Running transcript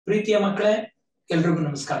ಪ್ರೀತಿಯ ಮಕ್ಕಳೇ, ಎಲ್ರಿಗೂ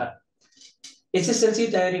ನಮಸ್ಕಾರ. SSLC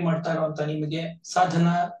ತಯಾರಿ ಮಾಡ್ತಾ ಇರುವಂತ ನಿಮಗೆ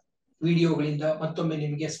ಸಾಧನಾ ವಿಡಿಯೋಗಳಿಂದ ಮತ್ತೊಮ್ಮೆ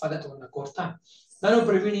ನಿಮಗೆ ಸ್ವಾಗತವನ್ನು ಕೋರ್ತಾ, ನಾನು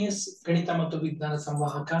ಪ್ರವೀಣ್, ಗಣಿತ ಮತ್ತು ವಿಜ್ಞಾನ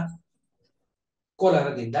ಸಂವಾಹಕ,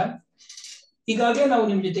 ಕೋಲಾರದಿಂದ. ಈಗಾಗಲೇ ನಾವು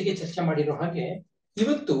ನಿಮ್ ಜೊತೆಗೆ ಚರ್ಚೆ ಮಾಡಿರೋ ಹಾಗೆ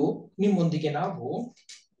ಇವತ್ತು ನಿಮ್ಮೊಂದಿಗೆ ನಾವು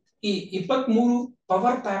ಈ 23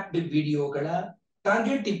 ಪವರ್ ಪ್ಯಾಕ್ಡ್ ವಿಡಿಯೋಗಳ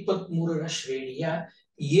ಟಾರ್ಗೆಟ್ 23ರ ಶ್ರೇಣಿಯ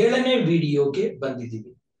 7ನೇ ವಿಡಿಯೋಗೆ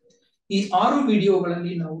ಬಂದಿದ್ದೀವಿ. ಈ 6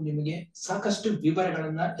 ವಿಡಿಯೋಗಳಲ್ಲಿ ನಾವು ನಿಮಗೆ ಸಾಕಷ್ಟು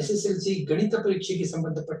ವಿವರಗಳನ್ನ SSLC ಗಣಿತ ಪರೀಕ್ಷೆಗೆ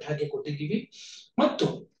ಸಂಬಂಧಪಟ್ಟ ಹಾಗೆ ಕೊಟ್ಟಿದ್ದೀವಿ. ಮತ್ತು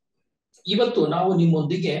ಇವತ್ತು ನಾವು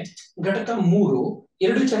ನಿಮ್ಮೊಂದಿಗೆ ಘಟಕ 3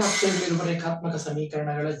 2 ಚರಾಕ್ಷರಗಳಿರುವ ರೇಖಾತ್ಮಕ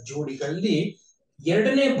ಸಮೀಕರಣಗಳ ಜೋಡಿಗಳಲ್ಲಿ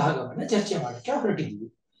 2ನೇ ಭಾಗವನ್ನ ಚರ್ಚೆ ಮಾಡಕ್ಕೆ ಹೊರಟಿದ್ದೀವಿ.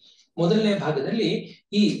 ಮೊದಲನೇ ಭಾಗದಲ್ಲಿ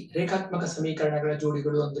ಈ ರೇಖಾತ್ಮಕ ಸಮೀಕರಣಗಳ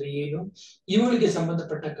ಜೋಡಿಗಳು ಅಂದ್ರೆ ಏನು, ಇವುಗಳಿಗೆ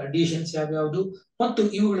ಸಂಬಂಧಪಟ್ಟ ಕಂಡೀಷನ್ಸ್ ಯಾವ್ಯಾವುದು ಮತ್ತು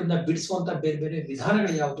ಇವುಗಳನ್ನ ಬಿಡಿಸುವಂತ ಬೇರೆ ಬೇರೆ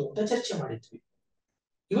ವಿಧಾನಗಳು ಯಾವುದು ಅಂತ ಚರ್ಚೆ ಮಾಡಿದ್ವಿ.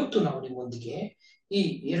 ಇವತ್ತು ನಾವು ನಿಮ್ಮೊಂದಿಗೆ ಈ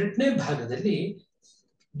 2ನೇ ಭಾಗದಲ್ಲಿ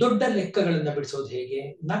ದೊಡ್ಡ ಲೆಕ್ಕಗಳನ್ನ ಬಿಡಿಸೋದು ಹೇಗೆ,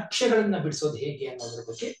 ನಕ್ಷೆಗಳನ್ನ ಬಿಡಿಸೋದು ಹೇಗೆ ಅನ್ನೋದ್ರ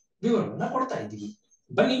ಬಗ್ಗೆ ವಿವರವನ್ನ ಕೊಡ್ತಾ ಇದ್ದೀವಿ.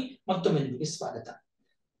 ಬನ್ನಿ, ಮತ್ತೊಮ್ಮೆ ನಿಮಗೆ ಸ್ವಾಗತ.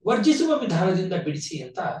 ವರ್ಜಿಸುವ ವಿಧಾನದಿಂದ ಬಿಡಿಸಿ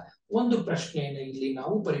ಅಂತ ಒಂದು ಪ್ರಶ್ನೆಯನ್ನು ಇಲ್ಲಿ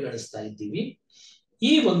ನಾವು ಪರಿಗಣಿಸ್ತಾ ಇದ್ದೀವಿ.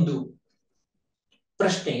 ಈ ಒಂದು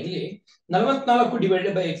ಪ್ರಶ್ನೆಯಲ್ಲಿ 44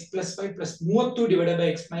 divided by x plus 5 plus 30 divided by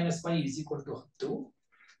x minus 5 is equal to 10,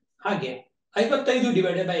 ಹಾಗೆ 55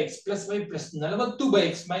 divided by x plus 5 plus 40 by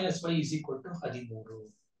x minus 5 is equal to 13.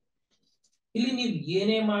 ಇಲ್ಲಿ ನೀವು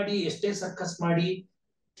ಏನೇ ಮಾಡಿ, ಎಷ್ಟೇ ಸರ್ಕಸ್ ಮಾಡಿ,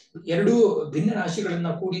 ಎರಡು ಭಿನ್ನ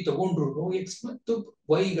ರಾಶಿಗಳನ್ನ ಕೂಡಿ ತಗೊಂಡ್ರು x ಮತ್ತು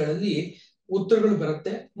y ಗಳಲ್ಲಿ ಉತ್ತರಗಳು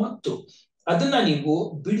ಬರುತ್ತೆ ಮತ್ತು ಅದನ್ನ ನೀವು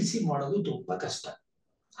ಬಿಡಿಸಿ ಮಾಡೋದು ತುಂಬಾ ಕಷ್ಟ.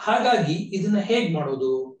 ಹಾಗಾಗಿ ಇದನ್ನ ಹೇಗ್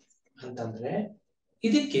ಮಾಡೋದು ಅಂತಂದ್ರೆ,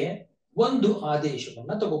 ಇದಕ್ಕೆ ಒಂದು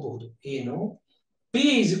ಆದೇಶವನ್ನ ತಗೋಬಹುದು. ಏನು? p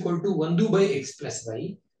is equal to 1 by x plus y,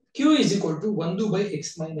 q is equal to 1 by x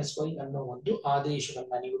minus y ಅನ್ನೋ ಒಂದು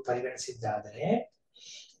ಆದೇಶವನ್ನ ನೀವು ಪರಿಗಣಿಸಿದ್ದಾದರೆ,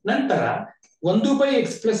 ನಂತರ 1 ಬೈ x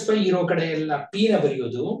ಪ್ಲಸ್ y ಇರೋ ಕಡೆ ಎಲ್ಲ p ನ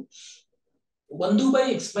ಬರೆಯೋದು, 1 ಬೈ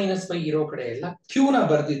x ಮೈನಸ್ y ಇರೋ ಕಡೆ ಎಲ್ಲ q ನ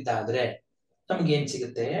ಬರೆದಿದ್ದಾದ್ರೆ ನಮ್ಗೆ ಏನ್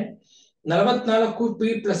ಸಿಗುತ್ತೆ? 44 p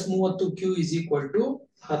plus 30 q is equal to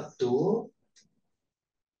 10,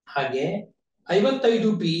 ಹಾಗೆ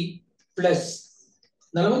 55 p plus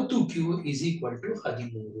 40 q is equal to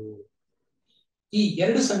 13. ಈ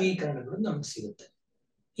ಎರಡು ಸಮೀಕರಣಗಳು ನಮ್ಗೆ ಸಿಗುತ್ತೆ.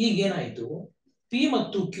 ಈಗೇನಾಯ್ತು? ಪಿ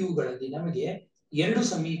ಮತ್ತು ಕ್ಯೂ ಗಳಲ್ಲಿ ನಮಗೆ ಎರಡು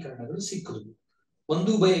ಸಮೀಕರಣಗಳು ಸಿಕ್ಕಿದ್ವು.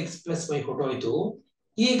 1 ಬೈ x ಪ್ಲಸ್ y ಹೊರಟೋಯ್ತು.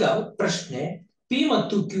 ಈಗ ಪ್ರಶ್ನೆ ಪಿ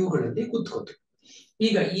ಮತ್ತು ಕ್ಯೂ ಗಳಲ್ಲಿ ಕೂತ್ಕೋತು.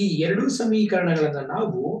 ಈಗ ಈ ಎರಡು ಸಮೀಕರಣಗಳನ್ನ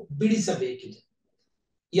ನಾವು ಬಿಡಿಸಬೇಕಿದೆ.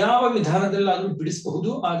 ಯಾವ ವಿಧಾನದಲ್ಲಾದ್ರೂ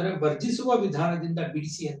ಬಿಡಿಸಬಹುದು, ಆದ್ರೆ ವರ್ಜಿಸುವ ವಿಧಾನದಿಂದ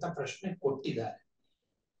ಬಿಡಿಸಿ ಅಂತ ಪ್ರಶ್ನೆ ಕೊಟ್ಟಿದ್ದಾರೆ.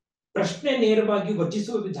 ಪ್ರಶ್ನೆ ನೇರವಾಗಿ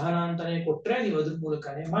ವರ್ಜಿಸುವ ವಿಧಾನ ಅಂತಾನೆ ಕೊಟ್ರೆ ನೀವು ಅದ್ರ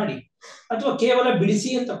ಮೂಲಕನೇ ಮಾಡಿ, ಅಥವಾ ಕೇವಲ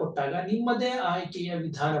ಬಿಡಿಸಿ ಅಂತ ಕೊಟ್ಟಾಗ ನಿಮ್ಮದೇ ಆಯ್ಕೆಯ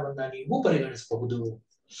ವಿಧಾನವನ್ನ ನೀವು ಪರಿಗಣಿಸಬಹುದು.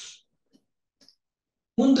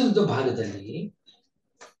 ಮುಂದಿನ ಭಾಗದಲ್ಲಿ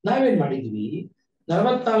ನಾವೇನ್ ಮಾಡಿದ್ವಿ?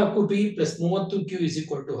 44 p plus 30 q is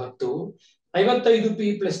equal to 10, 55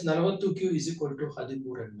 p plus 40 q is equal to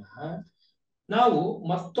 13 ನಾವು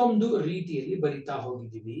ಮತ್ತೊಂದು ರೀತಿಯಲ್ಲಿ ಬರಿತಾ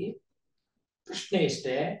ಹೋಗಿದ್ದೀವಿ. ಪ್ರಶ್ನೆ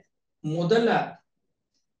ಎಷ್ಟೇ? ಮೊದಲ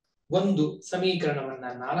ಒಂದು ಸಮೀಕರಣವನ್ನ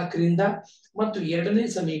 4ರಿಂದ ಮತ್ತು ಎರಡನೇ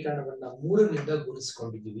ಸಮೀಕರಣವನ್ನ 3ರಿಂದ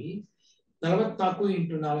ಗುಣಿಸ್ಕೊಂಡಿದ್ದೀವಿ. 44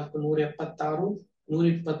 ಇಂಟು 4 176,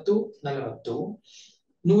 120, 40,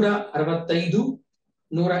 165,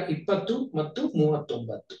 120 ಮತ್ತು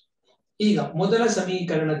 39. ಈಗ ಮೊದಲ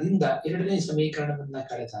ಸಮೀಕರಣದಿಂದ ಎರಡನೇ ಸಮೀಕರಣವನ್ನ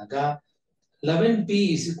ಕಳೆದಾಗ 11p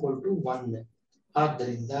is equal to 1.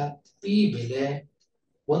 ಆದ್ದರಿಂದ p ಬೆಲೆ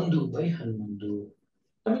 1/11.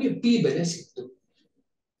 ನಮಗೆ p ಬೆಲೆ ಸಿಕ್ತು.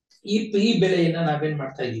 ಈ p ಬೆಲೆಯನ್ನ ನಾವೇನ್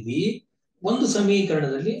ಮಾಡ್ತಾ ಇದೀವಿ? ಒಂದು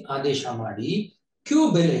ಸಮೀಕರಣದಲ್ಲಿ ಆದೇಶ ಮಾಡಿ q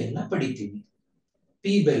ಬೆಲೆಯನ್ನ ಪಡಿತೀವಿ.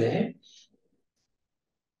 p ಬೆಲೆ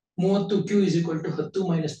 30q is equal to 10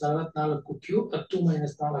 minus 44q, 10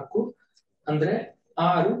 minus 4 ಅಂದ್ರೆ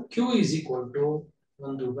 6, q is equal to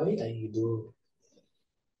 1/5.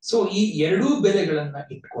 So ಈ ಎರಡೂ ಬೆಲೆಗಳನ್ನ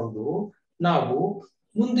ಇಟ್ಕೊಂಡು ನಾವು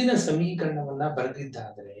ಮುಂದಿನ ಸಮೀಕರಣವನ್ನ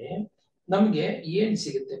ಬರೆದಿದ್ದಾದ್ರೆ ನಮ್ಗೆ ಏನ್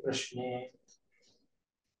ಸಿಗುತ್ತೆ? ಪ್ರಶ್ನೆ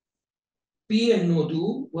p ಅನ್ನೋದು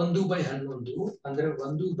 1/11 ಅಂದ್ರೆ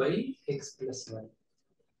 1/x ಪ್ಲಸ್ y.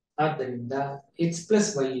 ಆದ್ದರಿಂದ x plus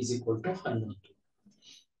y is equal to 11.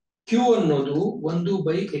 q ಅನ್ನೋದು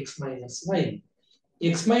 1/x minus y.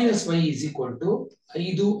 x minus y is equal to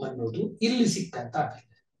 5 ಅನ್ನೋದು ಇಲ್ಲಿ ಸಿಕ್ಕಂತ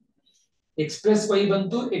ಬೆಲೆ. x ಪ್ಲಸ್ y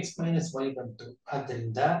ಬಂತು, x ಮೈನಸ್ y ಬಂತು.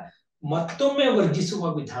 ಆದ್ದರಿಂದ ಮತ್ತೊಮ್ಮೆ ವರ್ಜಿಸುವ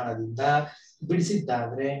ವಿಧಾನದಿಂದ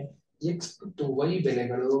ಬಿಡಿಸಿದ್ದಾದ್ರೆ x ಮತ್ತು y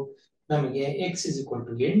ಬೆಲೆಗಳು ನಮಗೆ x is equal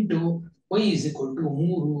to 8, y is equal to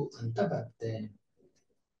 3 ಅಂತ ಬರುತ್ತೆ.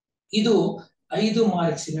 ಇದು 5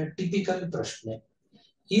 ಮಾರ್ಕ್ಸಿನ ಟಿಪಿಕಲ್ ಪ್ರಶ್ನೆ.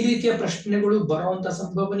 ಈ ರೀತಿಯ ಪ್ರಶ್ನೆಗಳು ಬರುವಂತ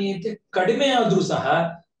ಸಂಭವನೀಯತೆ ಕಡಿಮೆ ಆದ್ರೂ ಸಹ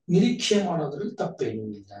ನಿರೀಕ್ಷೆ ಮಾಡೋದ್ರಲ್ಲಿ ತಪ್ಪೇನೂ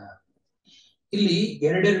ಇಲ್ಲ. ಇಲ್ಲಿ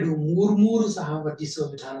ಎರಡೆರಡು ಮೂರು ಸಹ ವರ್ತಿಸುವ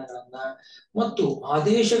ವಿಧಾನಗಳನ್ನ ಮತ್ತು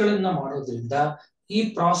ಆದೇಶಗಳನ್ನ ಮಾಡೋದ್ರಿಂದ ಈ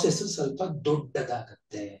ಪ್ರಾಸೆಸ್ ಸ್ವಲ್ಪ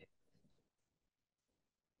ದೊಡ್ಡದಾಗತ್ತೆ.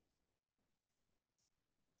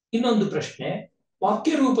 ಇನ್ನೊಂದು ಪ್ರಶ್ನೆ,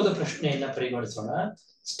 ವಾಕ್ಯ ರೂಪದ ಪ್ರಶ್ನೆಯನ್ನ ಪರಿಗಣಿಸೋಣ.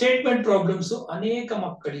 ಸ್ಟೇಟ್ಮೆಂಟ್ ಪ್ರಾಬ್ಲಮ್ಸ್ ಅನೇಕ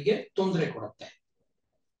ಮಕ್ಕಳಿಗೆ ತೊಂದರೆ ಕೊಡುತ್ತೆ,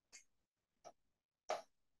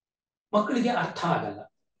 ಮಕ್ಕಳಿಗೆ ಅರ್ಥ ಆಗಲ್ಲ.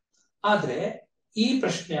 ಆದ್ರೆ ಈ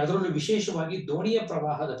ಪ್ರಶ್ನೆ, ಅದರಲ್ಲೂ ವಿಶೇಷವಾಗಿ ದೋಣಿಯ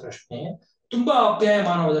ಪ್ರವಾಹದ ಪ್ರಶ್ನೆ ತುಂಬಾ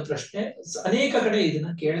ಅಪ್ಯಾಯಮಾನವಾದ ಪ್ರಶ್ನೆ. ಅನೇಕ ಕಡೆ ಇದನ್ನ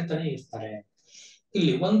ಕೇಳ್ತಾನೆ ಇರ್ತಾರೆ.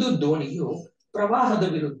 ಇಲ್ಲಿ ಒಂದು ದೋಣಿಯು ಪ್ರವಾಹದ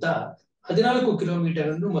ವಿರುದ್ಧ 14 ಕಿಲೋಮೀಟರ್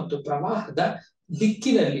ಅನ್ನು ಮತ್ತು ಪ್ರವಾಹದ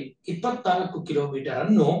ದಿಕ್ಕಿನಲ್ಲಿ 24 ಕಿಲೋಮೀಟರ್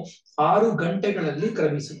ಅನ್ನು 6 ಗಂಟೆಗಳಲ್ಲಿ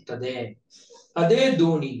ಕ್ರಮಿಸುತ್ತದೆ. ಅದೇ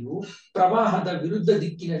ದೋಣಿಯು ಪ್ರವಾಹದ ವಿರುದ್ಧ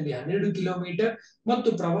ದಿಕ್ಕಿನಲ್ಲಿ 12 ಕಿಲೋಮೀಟರ್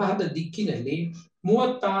ಮತ್ತು ಪ್ರವಾಹದ ದಿಕ್ಕಿನಲ್ಲಿ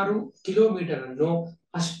 36 ಕಿಲೋಮೀಟರ್ ಅನ್ನು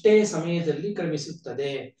ಅಷ್ಟೇ ಸಮಯದಲ್ಲಿ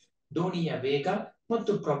ಕ್ರಮಿಸುತ್ತದೆ. ದೋಣಿಯ ವೇಗ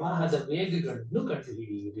ಮತ್ತು ಪ್ರವಾಹದ ವೇಗಗಳನ್ನು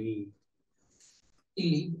ಕಂಡುಹಿಡಿಯಿರಿ.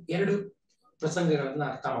 ಇಲ್ಲಿ ಎರಡು ಪ್ರಸಂಗಗಳನ್ನ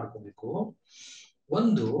ಅರ್ಥ ಮಾಡ್ಕೋಬೇಕು.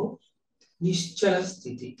 ಒಂದು ನಿಶ್ಚಲ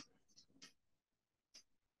ಸ್ಥಿತಿ,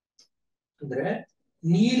 ಅಂದ್ರೆ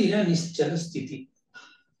ನೀರಿನ ನಿಶ್ಚಲ ಸ್ಥಿತಿ.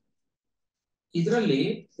 ಇದರಲ್ಲಿ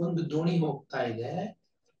ಒಂದು ದೋಣಿ ಹೋಗ್ತಾ ಇದೆ.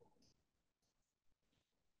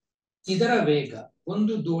 ಇದರ ವೇಗ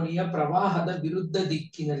ಒಂದು ದೋಣಿಯ ಪ್ರವಾಹದ ವಿರುದ್ಧ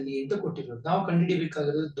ದಿಕ್ಕಿನಲ್ಲಿ ಅಂತ ಕೊಟ್ಟಿರೋದು. ನಾವು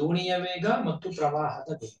ಕಂಡುಹಿಡಿಯಬೇಕಾಗಿರೋದು ದೋಣಿಯ ವೇಗ ಮತ್ತು ಪ್ರವಾಹದ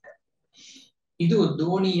ವೇಗ. ಇದು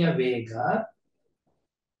ದೋಣಿಯ ವೇಗ,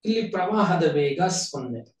 ಇಲ್ಲಿ ಪ್ರವಾಹದ ವೇಗ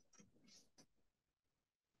 0.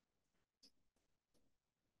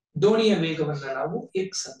 ದೋಣಿಯ ವೇಗವನ್ನ ನಾವು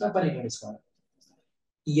x ಅಂತ ಪರಿಗಣಿಸೋಣ.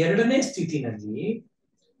 ಎರಡನೇ ಸ್ಥಿತಿನಲ್ಲಿ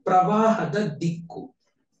ಪ್ರವಾಹದ ದಿಕ್ಕು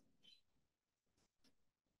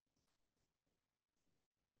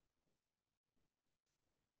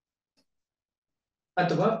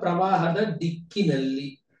ಅಥವಾ ಪ್ರವಾಹದ ದಿಕ್ಕಿನಲ್ಲಿ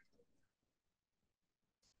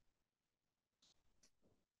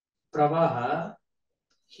ಪ್ರವಾಹ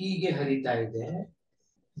ಹೀಗೆ ಹರಿತಾ ಇದೆ,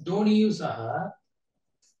 ದೋಣಿಯೂ ಸಹ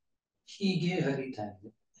ಹೀಗೆ ಹರಿತಾ ಇದೆ.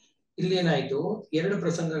 ಇಲ್ಲಿ ಏನಾಯ್ತು, ಎರಡು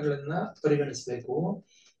ಪ್ರಸಂಗಗಳನ್ನ ಪರಿಗಣಿಸಬೇಕು.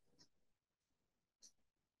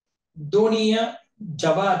 ದೋಣಿಯ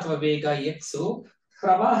ಜವ ಅಥವಾ ವೇಗ x,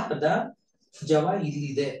 ಪ್ರವಾಹದ ಜವ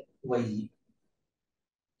ಇಲ್ಲಿದೆ y.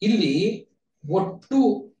 ಇಲ್ಲಿ ಒಟ್ಟು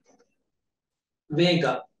ವೇಗ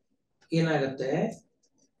ಏನಾಗತ್ತೆ,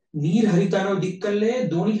 ನೀರ್ ಹರಿತಾ ಇರೋ ದಿಕ್ಕಲ್ಲೇ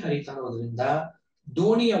ದೋಣಿ ಹರಿತಾ ಇರೋದ್ರಿಂದ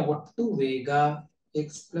ದೋಣಿಯ ಒಟ್ಟು ವೇಗ x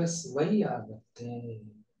ಪ್ಲಸ್ y ಆಗತ್ತೆ.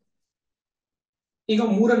 ಈಗ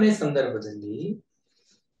ಮೂರನೇ ಸಂದರ್ಭದಲ್ಲಿ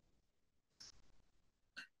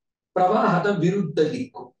ಪ್ರವಾಹದ ವಿರುದ್ಧ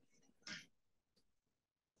ದಿಕ್ಕು.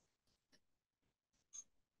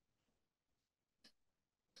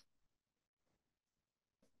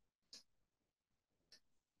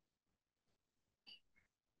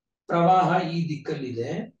 ಪ್ರವಾಹ ಈ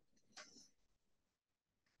ದಿಕ್ಕಲ್ಲಿದೆ,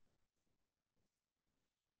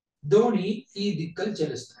 ದೋಣಿ ಈ ದಿಕ್ಕಲ್ಲಿ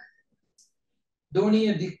ಚಲಿಸ್ತಾ ಇದೆ.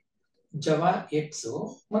 ದೋಣಿಯ ಜವ x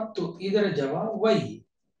ಮತ್ತು ಇದರ ಜವ y.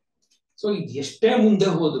 ಸೊ ಇದು ಎಷ್ಟೇ ಮುಂದೆ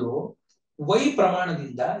ಹೋದ್ರೂ y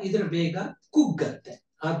ಪ್ರಮಾಣದಿಂದ ಇದರ ವೇಗ ಕುಗ್ಗತ್ತೆ.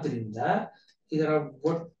 ಆದ್ರಿಂದ ಇದರ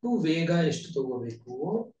ಒಟ್ಟು ವೇಗ ಎಷ್ಟು ತಗೋಬೇಕು,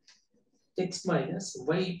 x ಮೈನಸ್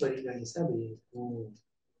y ಪರಿಗಣಿಸಬೇಕು.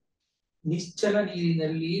 ನಿಶ್ಚಲ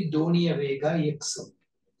ನೀರಿನಲ್ಲಿ ದೋಣಿಯ ವೇಗ x,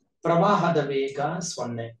 ಪ್ರವಾಹದ ವೇಗ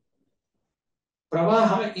 0.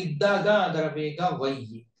 ಪ್ರವಾಹ ಇದ್ದಾಗ ಅದರ ವೇಗ y.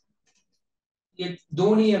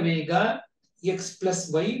 ದೋಣಿಯ ವೇಗ x ಪ್ಲಸ್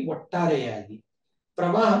y ಒಟ್ಟಾರೆಯಾಗಿ,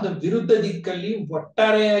 ಪ್ರವಾಹದ ವಿರುದ್ಧ ದಿಕ್ಕಲ್ಲಿ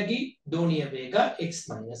ಒಟ್ಟಾರೆಯಾಗಿ ದೋಣಿಯ ವೇಗ x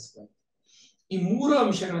ಮೈನಸ್ y. ಈ ಮೂರು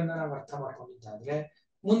ಅಂಶಗಳನ್ನ ನಾವು ಅರ್ಥ ಮಾಡ್ಕೊಂಡಿದ್ದಾದ್ರೆ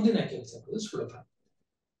ಮುಂದಿನ ಕೆಲಸಗಳು ಸುಲಭ.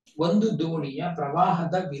 ಒಂದು ದೋಣಿಯ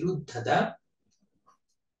ಪ್ರವಾಹದ ವಿರುದ್ಧದ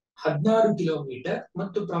 16 ಕಿಲೋಮೀಟರ್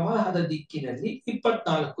ಮತ್ತು ಪ್ರವಾಹದ ದಿಕ್ಕಿನಲ್ಲಿ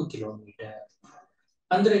 24 ಕಿಲೋಮೀಟರ್.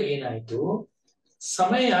 ಅಂದ್ರೆ ಏನಾಯ್ತು,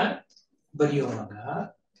 ಸಮಯ ಬರೆಯುವಾಗ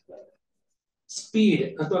ಸ್ಪೀಡ್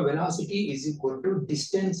ಅಥವಾ velocity is equal to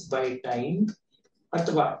distance by time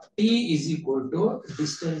ಅಥವಾ T is equal to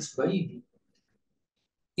distance by V.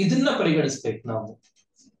 ಇದನ್ನ ಪರಿಗಣಿಸ್ಬೇಕು ನಾವು.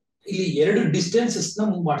 ಇಲ್ಲಿ ಎರಡು ಡಿಸ್ಟೆನ್ಸಸ್ ನ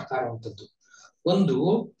ಮೂವ್ ಮಾಡ್ತಾ ಇರುವಂತದ್ದು. ಒಂದು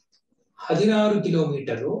 16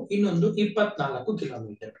 ಕಿಲೋಮೀಟರ್, ಇನ್ನೊಂದು 24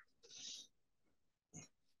 ಕಿಲೋಮೀಟರ್.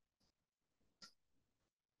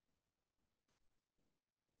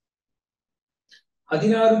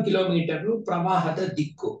 ಹದಿನಾರು ಕಿಲೋಮೀಟರ್ ಪ್ರವಾಹದ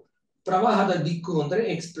ದಿಕ್ಕು. ಪ್ರವಾಹದ ದಿಕ್ಕು ಅಂದ್ರೆ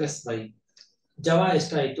x ಪ್ಲಸ್ ವೈ. ಜವ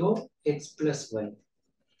ಎಷ್ಟಾಯ್ತು, x ಪ್ಲಸ್ ವೈ.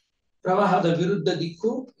 ಪ್ರವಾಹದ ವಿರುದ್ಧ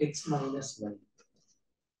ದಿಕ್ಕು x ಮೈನಸ್ ವೈ.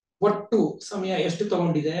 ಒಟ್ಟು ಸಮಯ ಎಷ್ಟು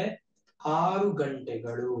ತಗೊಂಡಿದೆ, 6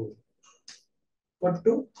 ಗಂಟೆಗಳು.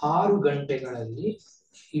 ಒಟ್ಟು 6 ಗಂಟೆಗಳಲ್ಲಿ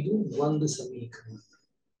ಇದು ಒಂದು ಸಮೀಕರಣ.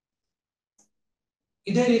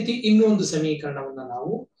 ಇದೇ ರೀತಿ ಇನ್ನೊಂದು ಸಮೀಕರಣವನ್ನ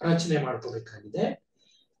ನಾವು ರಚನೆ ಮಾಡ್ಕೋಬೇಕಾಗಿದೆ.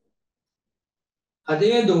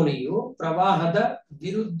 ಅದೇ ದೋಣಿಯು ಪ್ರವಾಹದ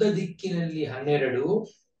ವಿರುದ್ಧ ದಿಕ್ಕಿನಲ್ಲಿ 12,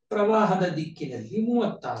 ಪ್ರವಾಹದ ದಿಕ್ಕಿನಲ್ಲಿ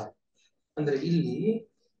 36. ಅಂದ್ರೆ ಇಲ್ಲಿ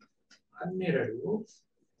 12,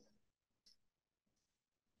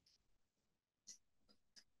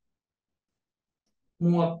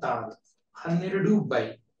 36.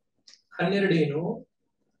 12 ಏನು?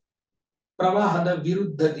 ಪ್ರವಾಹದ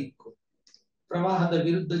ವಿರುದ್ಧ ದಿಕ್ಕು. ಪ್ರವಾಹದ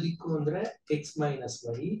ವಿರುದ್ಧ ದಿಕ್ಕು ಅಂದ್ರೆ ಎಕ್ಸ್ ಮೈನಸ್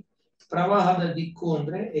ವೈ, ಪ್ರವಾಹದ ದಿಕ್ಕು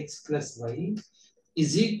ಅಂದ್ರೆ X plus Y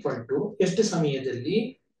is equal to ಎಷ್ಟು ಸಮಯದಲ್ಲಿ?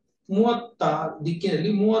 36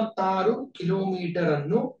 ದಿಕ್ಕಿನಲ್ಲಿ 36 ಕಿಲೋಮೀಟರ್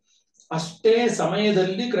ಅನ್ನು ಅಷ್ಟೇ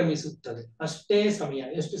ಸಮಯದಲ್ಲಿ ಕ್ರಮಿಸುತ್ತದೆ. ಅಷ್ಟೇ ಸಮಯ.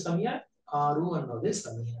 ಎಷ್ಟು ಸಮಯ? 6 ಅನ್ನೋದೇ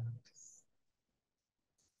ಸಮಯ.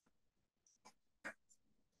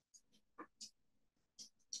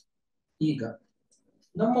 ಈಗ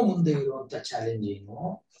ನಮ್ಮ ಮುಂದೆ ಇರುವಂತ ಚಾಲೆಂಜ್ ಏನು?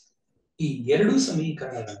 ಈ ಎರಡು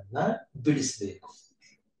ಸಮೀಕರಣಗಳನ್ನ ಬಿಡಿಸಬೇಕು.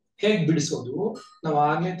 ಹೇಗ್ ಬಿಡಿಸೋದು? ನಾವು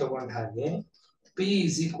ಆಗ್ಲೇ ತಗೊಂಡ ಹಾಗೆ P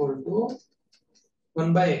is equal to 1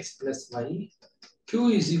 by x plus y, Q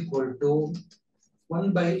is equal to 1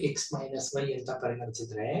 by x minus y ಅಂತ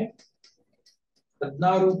ಪರಿಗಣಿಸಿದ್ರೆ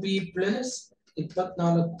 16P plus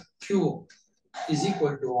 24Q is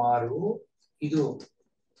equal to 6. ಇದು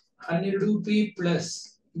 12P plus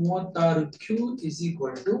 36Q is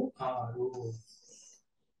equal to 6.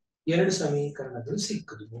 ಎರಡು ಸಮೀಕರಣಗಳು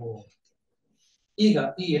ಸಿಕ್ಕುದು. ಈಗ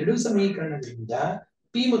ಈ ಎರಡು ಸಮೀಕರಣಗಳಿಂದ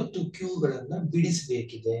P ಮತ್ತು Q ಗಳನ್ನ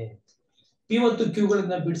ಬಿಡಿಸಬೇಕಿದೆ. P ಮತ್ತು Q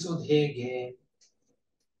ಗಳನ್ನ ಬಿಡಿಸೋದು ಹೇಗೆ?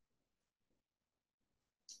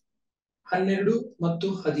 12 ಮತ್ತು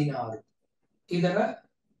 16 ಇದರ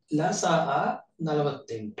ಲಸಾಅ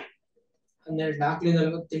 48. 12 4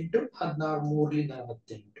 48, 16 3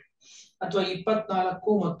 48, ಅಥವಾ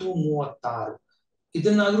 24 ಮತ್ತು 36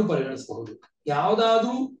 ಇದನ್ನಾದ್ರೂ ಪರಿಗಣಿಸಬಹುದು.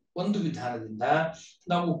 ಯಾವುದಾದ್ರೂ ಒಂದು ವಿಧಾನದಿಂದ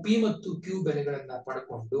ನಾವು P ಮತ್ತು Q ಬೆಲೆಗಳನ್ನ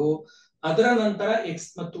ಪಡ್ಕೊಂಡು ಅದರ ನಂತರ X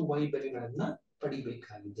ಮತ್ತು Y ಬೆಲೆಗಳನ್ನ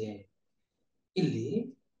ಪಡಿಬೇಕಾಗಿದೆ. ಇಲ್ಲಿ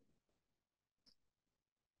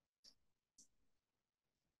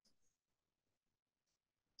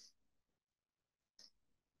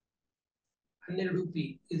P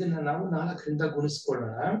ಇದನ್ನ ನಾವು 4ರಿಂದ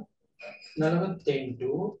ಗುಣಿಸ್ಕೊಳ್ಳೋಣ.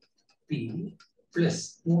 48P plus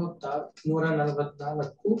 36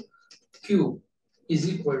 144 Q is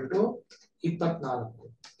equal to 24.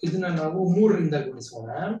 ಇದನ್ನ ನಾವು 3ರಿಂದ ಗುಣಿಸೋಣ.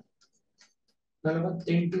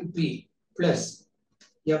 48P plus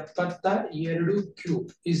 72Q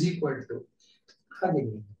is equal to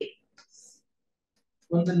 18.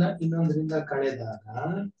 ಒಂದನ್ನ ಇನ್ನೊಂದರಿಂದ ಕಳೆದಾಗ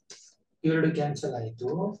 2 ಕ್ಯಾನ್ಸಲ್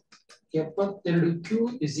ಆಯಿತು. 72Q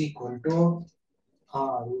is equal to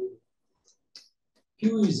 6. Q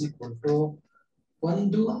is equal to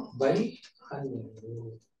 1/12.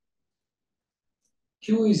 Q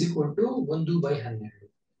is equal to 1/12.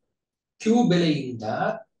 Q ಬೆಲೆಯಿಂದ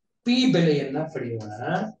P ಬೆಲೆಯನ್ನ ಪಡೆಯೋಣ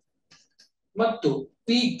ಮತ್ತು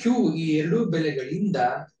PQ ಈ ಎರಡು ಬೆಲೆಗಳಿಂದ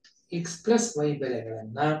X ಪ್ಲಸ್ Y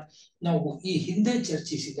ಬೆಲೆಗಳನ್ನ ನಾವು ಈ ಹಿಂದೆ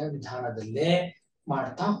ಚರ್ಚಿಸಿದ ವಿಧಾನದಲ್ಲೇ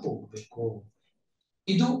ಮಾಡ್ತಾ ಹೋಗಬೇಕು.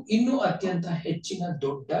 ಇದು ಇನ್ನೂ ಅತ್ಯಂತ ಹೆಚ್ಚಿನ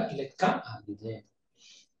ದೊಡ್ಡ ಲೆಕ್ಕ ಆಗಿದೆ.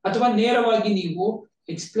 ಅಥವಾ ನೇರವಾಗಿ ನೀವು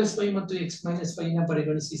X ಪ್ಲಸ್ Y ಮತ್ತು X ಮೈನಸ್ Y ನ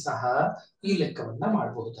ಪರಿಗಣಿಸಿ ಸಹ ಈ ಲೆಕ್ಕವನ್ನ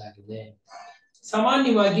ಮಾಡಬಹುದಾಗಿದೆ.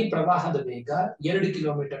 ಸಾಮಾನ್ಯವಾಗಿ ಪ್ರವಾಹದ ವೇಗ 2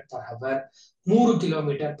 kilometre per hour, 3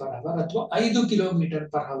 kilometre per hour ಅಥವಾ 5 ಕಿಲೋಮೀಟರ್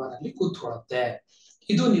ಪರ್ ಅವರ್ ಅಲ್ಲಿ ಕೂತ್ಕೊಳ್ಳುತ್ತೆ.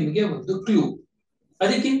 ಇದು ನಿಮಗೆ ಒಂದು ಕ್ಲೂ.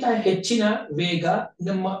 ಅದಕ್ಕಿಂತ ಹೆಚ್ಚಿನ ವೇಗ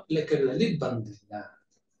ನಮ್ಮ ಲೆಕ್ಕಗಳಲ್ಲಿ ಬಂದಿಲ್ಲ.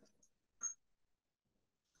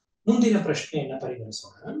 ಮುಂದಿನ ಪ್ರಶ್ನೆಯನ್ನ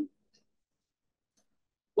ಪರಿಗಣಿಸೋಣ.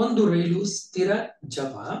 ಒಂದು ರೈಲು ಸ್ಥಿರ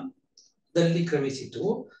ಜವದಲ್ಲಿ ಕ್ರಮಿಸಿತು.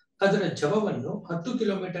 ಅದರ ಜವವನ್ನು 10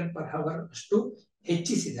 ಕಿಲೋಮೀಟರ್ ಪರ್ ಅವರ್ ಅಷ್ಟು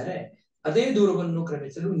ಹೆಚ್ಚಿಸಿದರೆ ಅದೇ ದೂರವನ್ನು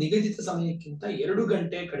ಕ್ರಮಿಸಲು ನಿಗದಿತ ಸಮಯಕ್ಕಿಂತ 2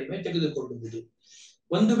 ಗಂಟೆ ಕಡಿಮೆ ತೆಗೆದುಕೊಳ್ಳುವುದು.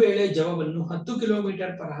 ಒಂದು ವೇಳೆ ಜವವನ್ನು 10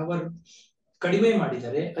 ಕಿಲೋಮೀಟರ್ ಪರ್ ಅವರ್ ಕಡಿಮೆ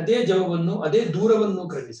ಮಾಡಿದರೆ ಅದೇ ಜವವನ್ನು ಅದೇ ದೂರವನ್ನು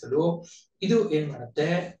ಕ್ರಮಿಸಲು ಇದು ಏನ್ ಮಾಡುತ್ತೆ?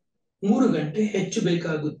 3 ಗಂಟೆ ಹೆಚ್ಚು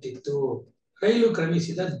ಬೇಕಾಗುತ್ತಿತ್ತು. ರೈಲು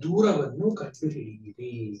ಕ್ರಮಿಸಿದ ದೂರವನ್ನು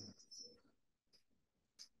ಕಂಡುಹಿಡಿಯಿರಿ.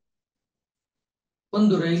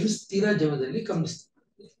 ಒಂದು ರೈಲು ಸ್ಥಿರ ಜವದಲ್ಲಿ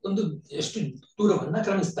ಒಂದು ಎಷ್ಟು ದೂರವನ್ನ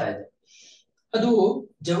ಕ್ರಮಿಸ್ತಾ ಇದೆ. ಅದು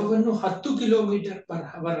ಜವವನ್ನು 10 ಕಿಲೋಮೀಟರ್ ಪರ್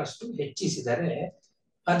ಅವರ್ ಅಷ್ಟು ಹೆಚ್ಚಿಸಿದರೆ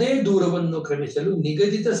ಅದೇ ದೂರವನ್ನು ಕ್ರಮಿಸಲು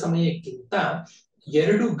ನಿಗದಿತ ಸಮಯಕ್ಕಿಂತ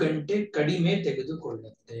 2 ಗಂಟೆ ಕಡಿಮೆ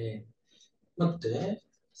ತೆಗೆದುಕೊಳ್ಳುತ್ತೆ. ಮತ್ತೆ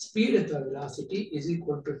ಸ್ಪೀಡ್ ಅಥವಾ velocity is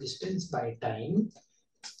equal to distance by time.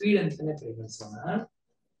 Speed ಅಂತಾನೆ ಪರಿಗಣಿಸೋಣ.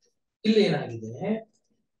 ಇಲ್ಲಿ ಏನಾಗಿದೆ?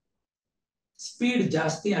 ಸ್ಪೀಡ್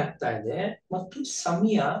ಜಾಸ್ತಿ ಆಗ್ತಾ ಇದೆ ಮತ್ತು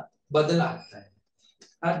ಸಮಯ ಬದಲಾಗ್ತಾ ಇದೆ.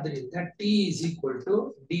 ಆದ್ದರಿಂದ T is equal to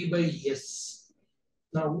D/S.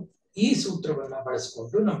 ನಾವು ಈ ಸೂತ್ರವನ್ನ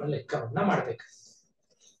ಬಳಸಿಕೊಂಡು ನಮ್ಮ ಲೆಕ್ಕವನ್ನ ಮಾಡಬೇಕು.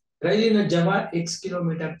 ರೈಲಿನ ಜವ x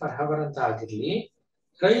ಕಿಲೋಮೀಟರ್ ಪರ್ ಅವರ್ ಅಂತ ಆಗಿರ್ಲಿ,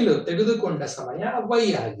 ರೈಲು ತೆಗೆದುಕೊಂಡ ಸಮಯ y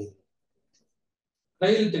ಆಗಿರಲಿ.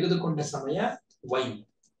 ರೈಲು ತೆಗೆದುಕೊಂಡ ಸಮಯ y,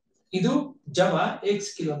 ಇದು ಜವ x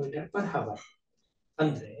ಕಿಲೋಮೀಟರ್ ಪರ್ ಅವರ್.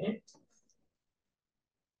 ಅಂದ್ರೆ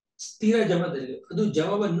ಸ್ಥಿರ ಜವದಲ್ಲಿ ಅದು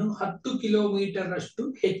ಜವವನ್ನು 10 ಕಿಲೋಮೀಟರ್ ಅಷ್ಟು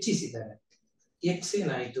ಹೆಚ್ಚಿಸಿದ್ದಾರೆ. x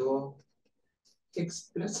ಏನಾಯ್ತು, x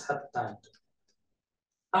ಪ್ಲಸ್ 10 ಆಯ್ತು.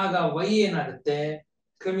 ಆಗ y ಏನಾಗುತ್ತೆ,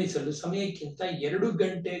 ಕ್ರಮಿಸಲು ಸಮಯಕ್ಕಿಂತ 2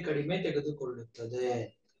 ಗಂಟೆ ಕಡಿಮೆ ತೆಗೆದುಕೊಳ್ಳುತ್ತದೆ.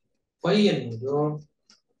 y ಎನ್ನುವುದು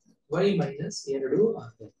y ಮೈನಸ್ 2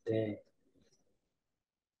 ಆಗುತ್ತೆ.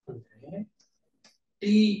 ಅಂದ್ರೆ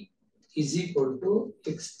t is equal to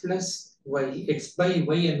x plus y, x by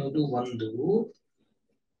y ಅನ್ನೋದು 1,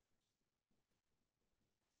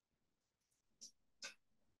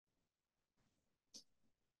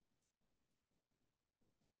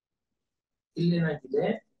 ಇಲ್ಲೇನಾಗಿದೆ,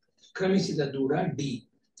 ಕ್ರಮಿಸಿದ ದೂರ d.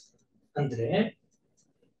 ಅಂದ್ರೆ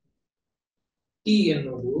t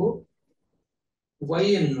ಎನ್ನುವುದು y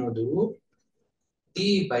ಎನ್ನುವುದು d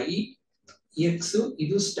by x,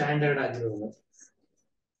 ಇದು ಸ್ಟ್ಯಾಂಡರ್ಡ್ ಆಗಿರೋದು.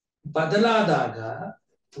 ಬದಲಾದಾಗ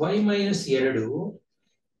y minus 2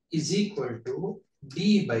 is equal to d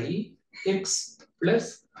by x plus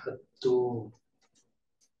 10.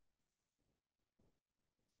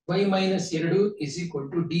 y minus 2 is equal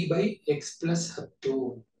to d by x plus 10.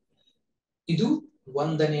 ಇದು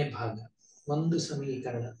ಒಂದನೇ ಭಾಗ, ಒಂದು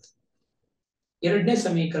ಸಮೀಕರಣ. ಎರಡನೇ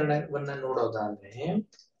ಸಮೀಕರಣವನ್ನ ನೋಡೋದಾದ್ರೆ,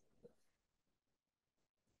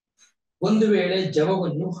 ಒಂದು ವೇಳೆ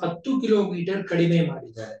ಜವವನ್ನು 10 ಕಿಲೋಮೀಟರ್ ಕಡಿಮೆ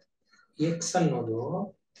ಮಾಡಿದ್ದಾರೆ, x ಅನ್ನೋದು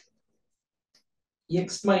x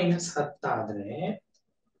ಮೈನಸ್ 10 ಆದ್ರೆ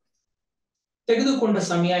ತೆಗೆದುಕೊಂಡ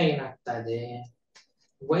ಸಮಯ ಏನಾಗ್ತಾ ಇದೆ,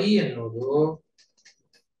 y ಅನ್ನೋದು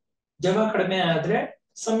ಜವ ಕಡಿಮೆ ಆದ್ರೆ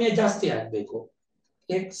ಸಮಯ ಜಾಸ್ತಿ ಆಗ್ಬೇಕು,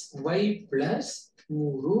 x y ಪ್ಲಸ್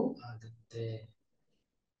 3 ಆಗುತ್ತೆ.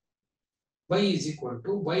 y is equal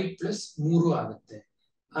to y plus 3 ಆಗುತ್ತೆ.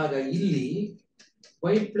 ಆಗ ಇಲ್ಲಿ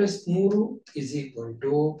y plus 3 is equal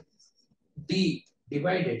to d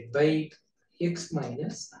divided by x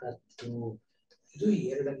minus 10. ಇದು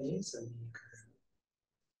ಎರಡನೇ ಸಮೀಕರಣ.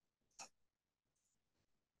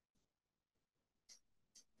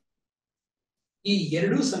 ಈ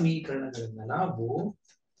ಎರಡು ಸಮೀಕರಣಗಳನ್ನ ನಾವು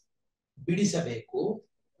ಬಿಡಿಸಬೇಕು.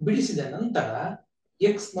 ಬಿಡಿಸಿದ ನಂತರ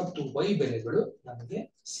x ಮತ್ತು y ಬೆಲೆಗಳು ನಮಗೆ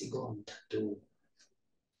ಸಿಗುವಂತದ್ದು.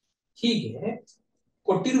 ಹೀಗೆ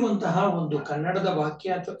ಕೊಟ್ಟಿರುವಂತಹ ಒಂದು ಕನ್ನಡದ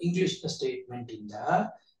ವಾಕ್ಯ ಅಥವಾ ಇಂಗ್ಲಿಷ್ ನ ಸ್ಟೇಟ್ಮೆಂಟ್ ಇಂದ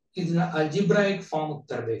ಇದನ್ನ ಅಲ್ಜಿಬ್ರಾಯಿಕ್ ಫಾರ್ಮ್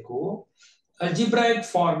ತರಬೇಕು. ಅಲ್ಜಿಬ್ರಾಯಿಕ್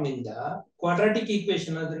ಫಾರ್ಮ್ ಇಂದ ಕ್ವಾಡ್ರಾಟಿಕ್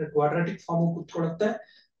ಈಕ್ವೇಶನ್ ಆದ್ರೆ ಕ್ವಾಡ್ರಾಟಿಕ್ ಫಾರ್ಮ್ ಕೂತ್ಕೊಳ್ಳುತ್ತೆ,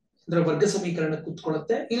 ಅಂದ್ರೆ ವರ್ಗ ಸಮೀಕರಣ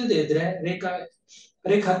ಕೂತ್ಕೊಳ್ಳುತ್ತೆ. ಇಲ್ಲದೆ ಇದ್ರೆ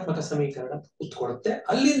ರೇಖಾತ್ಮಕ ಸಮೀಕರಣ ಕೂತ್ಕೊಳ್ಳುತ್ತೆ.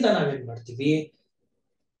 ಅಲ್ಲಿಂದ ನಾವೇನ್ ಮಾಡ್ತೀವಿ,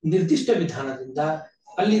 ನಿರ್ದಿಷ್ಟ ವಿಧಾನದಿಂದ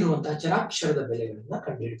ಅಲ್ಲಿರುವಂತಹ ಚರಾಕ್ಷರದ ಬೆಲೆಗಳನ್ನ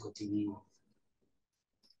ಕಂಡುಹಿಡ್ಕೋತೀವಿ.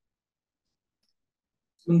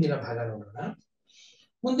 ಮುಂದಿನ ಭಾಗ ನೋಡೋಣ.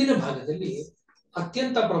 ಮುಂದಿನ ಭಾಗದಲ್ಲಿ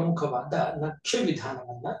ಅತ್ಯಂತ ಪ್ರಮುಖವಾದ ನಕ್ಷೆ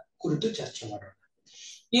ವಿಧಾನವನ್ನ ಕುರಿತು ಚರ್ಚೆ ಮಾಡೋಣ.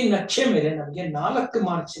 ಈ ನಕ್ಷೆ ಮೇಲೆ ನಮಗೆ 4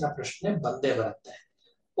 ಮಾರ್ಕ್ಸಿನ ಪ್ರಶ್ನೆ ಬಂದೇ ಬರುತ್ತೆ.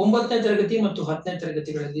 9ನೇ ತರಗತಿ ಮತ್ತು 10ನೇ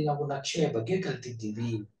ತರಗತಿಗಳಲ್ಲಿ ನಾವು ನಕ್ಷೆಯ ಬಗ್ಗೆ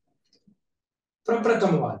ಕಲಿತಿದ್ದೀವಿ.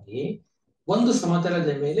 ಪ್ರಪ್ರಥಮವಾಗಿ ಒಂದು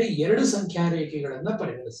ಸಮತಲದ ಮೇಲೆ 2 ಸಂಖ್ಯಾ ರೇಖೆಗಳನ್ನ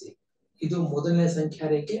ಪರಿಗಣಿಸಿ. ಇದು ಮೊದಲನೇ ಸಂಖ್ಯಾ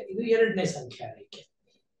ರೇಖೆ, ಇದು ಎರಡನೇ ಸಂಖ್ಯಾ ರೇಖೆ.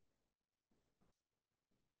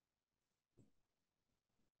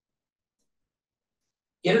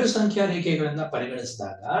 ಎರಡು ಸಂಖ್ಯಾ ರೇಖೆಗಳನ್ನ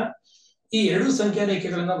ಪರಿಗಣಿಸಿದಾಗ ಈ ಎರಡು ಸಂಖ್ಯಾ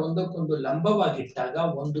ರೇಖೆಗಳನ್ನ ಒಂದಕ್ಕೊಂದು ಲಂಬವಾಗಿಟ್ಟಾಗ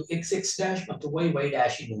ಒಂದು x ಡ್ಯಾಶ್ ಮತ್ತು y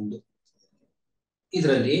ಡ್ಯಾಶ್ ಇನ್ನೊಂದು.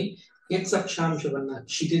 ಇದರಲ್ಲಿ x ಅಕ್ಷಾಂಶವನ್ನ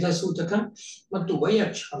ಕ್ಷಿತಿಜ ಸೂಚಕ ಮತ್ತು y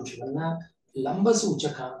ಅಕ್ಷಾಂಶವನ್ನ ಲಂಬ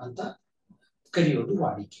ಸೂಚಕ ಅಂತ ಕರೆಯೋದು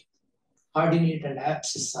ವಾಡಿಕೆ. ಆರ್ಡಿನೇಟ್ ಅಂಡ್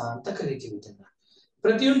ಆಬ್ಸಿಸ್ಸ ಅಂತ ಕರಿತೀವಿ ಇದನ್ನ.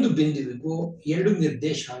 ಪ್ರತಿಯೊಂದು ಬಿಂದುವಿಗೂ 2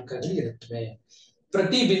 ನಿರ್ದೇಶಾಂಕಗಳು ಇರುತ್ತವೆ.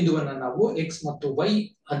 ಪ್ರತಿ ಬಿಂದುವನ್ನ ನಾವು x ಮತ್ತು y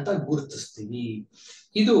ಅಂತ ಗುರುತಿಸ್ತೀವಿ.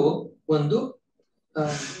 ಇದು ಒಂದು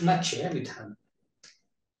ನಕ್ಷೆಯ ವಿಧಾನ.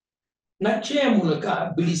 ನಕ್ಷೆಯ ಮೂಲಕ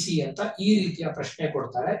ಬಿಡಿಸಿ ಅಂತ ಈ ರೀತಿಯ ಪ್ರಶ್ನೆ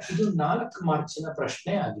ಕೊಡ್ತಾರೆ. ಇದು 4 ಮಾರ್ಕ್ಸಿನ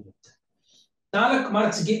ಪ್ರಶ್ನೆ ಆಗಿರುತ್ತೆ. 4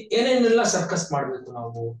 ಮಾರ್ಕ್ಸ್ಗೆ ಏನೇನೆಲ್ಲ ಸರ್ಕಸ್ ಮಾಡ್ಬೇಕು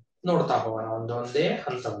ನಾವು ನೋಡ್ತಾ ಹೋಗೋಣ ಒಂದೊಂದೇ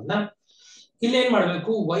ಹಂತವನ್ನ. ಇಲ್ಲೇನ್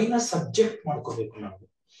ಮಾಡ್ಬೇಕು, y ನ ಸಬ್ಜೆಕ್ಟ್ ಮಾಡ್ಕೋಬೇಕು ನಾವು.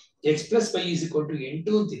 x plus y is equal to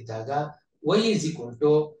 8 ಅಂತಿದ್ದಾಗ y is equal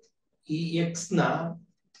to ಈ x ನ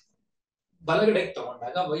ಬಲಗಡೆ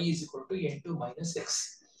ತಗೊಂಡಾಗ y is equal to 8 minus x.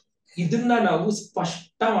 ಇದನ್ನ ನಾವು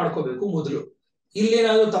ಸ್ಪಷ್ಟ ಮಾಡ್ಕೋಬೇಕು ಮೊದಲು.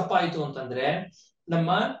 ಇಲ್ಲೇನಾದ್ರೂ ತಪ್ಪಾಯ್ತು ಅಂತಂದ್ರೆ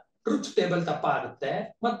ನಮ್ಮ ಟ್ರೂತ್ ಟೇಬಲ್ ತಪ್ಪಾಗುತ್ತೆ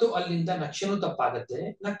ಮತ್ತು ಅಲ್ಲಿಂದ ನಕ್ಷೆನೂ ತಪ್ಪಾಗುತ್ತೆ,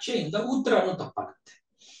 ನಕ್ಷೆಯಿಂದ ಉತ್ತರನೂ ತಪ್ಪಾಗುತ್ತೆ.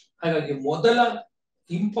 ಹಾಗಾಗಿ ಮೊದಲ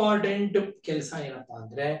ಇಂಪಾರ್ಟೆಂಟ್ ಕೆಲಸ ಏನಪ್ಪಾ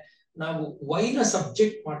ಅಂದ್ರೆ ನಾವು y ನ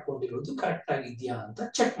ಸಬ್ಜೆಕ್ಟ್ ಮಾಡ್ಕೊಂಡಿರೋದು ಕರೆಕ್ಟ್ ಆಗಿದ್ಯಾ ಅಂತ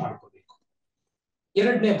ಚೆಕ್ ಮಾಡ್ಕೋಬೇಕು.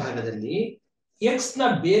 ಎರಡನೇ ಭಾಗದಲ್ಲಿ ಎಕ್ಸ್ ನ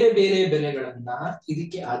ಬೇರೆ ಬೇರೆ ಬೆಲೆಗಳನ್ನ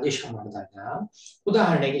ಇದಕ್ಕೆ ಆದೇಶ ಮಾಡಿದಾಗ,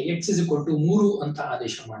 ಉದಾಹರಣೆಗೆ ಎಕ್ಸ್ ಇಸ್ ಇಕ್ವಲ್ ಟು 3 ಅಂತ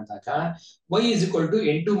ಆದೇಶ ಮಾಡಿದಾಗ Y is equal to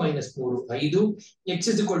 8 - 3 5, X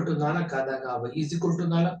is equal to 4 ಆದಾಗ Y is equal to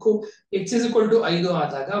 4, X is equal to 5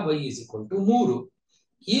 ಆದಾಗ ವೈ ಇಸ್ ಇಕ್ವಲ್ ಟು 3.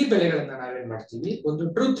 ಈ ಬೆಲೆಗಳನ್ನ ನಾವೇನ್ ಮಾಡ್ತೀವಿ, ಒಂದು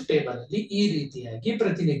ಟ್ರೂತ್ ಟೇಬಲ್ ಅಲ್ಲಿ ಈ ರೀತಿಯಾಗಿ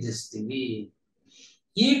ಪ್ರತಿನಿಧಿಸ್ತೀವಿ.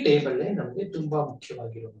 ಈ ಟೇಬಲ್ ನಮಗೆ ತುಂಬಾ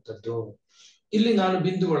ಮುಖ್ಯವಾಗಿರುವಂತದ್ದು. ಇಲ್ಲಿ ನಾನು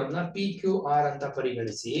ಬಿಂದುಗಳನ್ನ ಪಿ ಕ್ಯೂ ಆರ್ ಅಂತ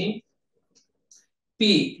ಪರಿಗಣಿಸಿ,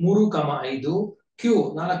 ಪಿ 3,5, ಕ್ಯೂ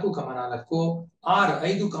 4,4, ಆರ್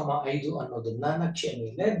 5,5 ಅನ್ನೋದನ್ನ ನಕ್ಷೆ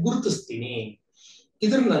ಮೇಲೆ ಗುರುತಿಸ್ತೀನಿ.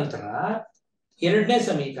 ಇದರ ನಂತರ ಎರಡನೇ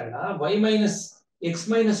ಸಮೀಕರಣ y minus X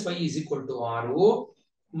minus Y is equal to 6,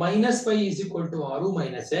 minus Y is equal to 6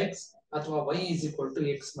 minus X, ಅಥವಾ Y is equal to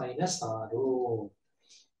X minus 6.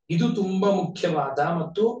 ಇದು ತುಂಬಾ ಮುಖ್ಯವಾದ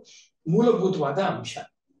ಮತ್ತು ಮೂಲಭೂತವಾದ ಅಂಶ.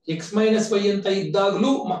 ಎಕ್ಸ್ ಮೈನಸ್ ವೈ ಅಂತ ಇದ್ದಾಗಲೂ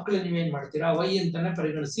ಮಕ್ಕಳು ನೀವೇನ್ ಮಾಡ್ತೀರಾ, ವೈ ಅಂತಾನೆ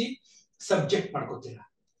ಪರಿಗಣಿಸಿ ಸಬ್ಜೆಕ್ಟ್ ಮಾಡ್ಕೋತೀರಾ.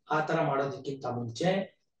 ಆ ತರ ಮಾಡೋದಕ್ಕಿಂತ ಮುಂಚೆ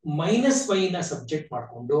ಮೈನಸ್ ವೈ ನ ಸಬ್ಜೆಕ್ಟ್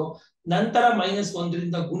ಮಾಡ್ಕೊಂಡು ನಂತರ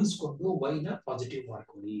 -1ರಿಂದ ಗುಣಿಸ್ಕೊಂಡು ವೈ ನ ಪಾಸಿಟಿವ್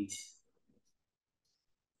ಮಾಡ್ಕೊಳ್ಳಿ.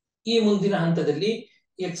 ಈ ಮುಂದಿನ ಹಂತದಲ್ಲಿ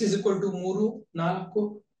ಎಕ್ಸ್ ಇಸ್ ಇಕ್ವಲ್ ಟು 3, 4,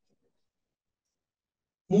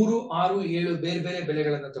 3, 6, 7 ಬೇರೆ ಬೇರೆ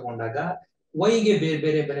ಬೆಲೆಗಳನ್ನು ತಗೊಂಡಾಗ ವೈಗೆ ಬೇರೆ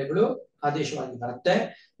ಬೇರೆ ಬೆಲೆಗಳು ಆದೇಶವಾಗಿ ಬರುತ್ತೆ.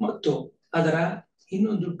 ಮತ್ತು ಅದರ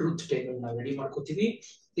ಇನ್ನೊಂದು ಟ್ರೂತ್ ಟೇಬಲ್ ನಾವು ರೆಡಿ ಮಾಡ್ಕೋತೀವಿ.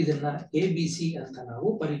 ಇದನ್ನ ABC ಅಂತ ನಾವು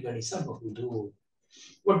ಪರಿಗಣಿಸಬಹುದು.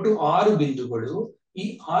 ಒಟ್ಟು 6 ಬಿಂದುಗಳು. ಈ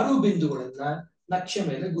 6 ಬಿಂದುಗಳನ್ನ ನಕ್ಷೆ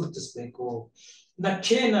ಮೇಲೆ ಗುರುತಿಸಬೇಕು.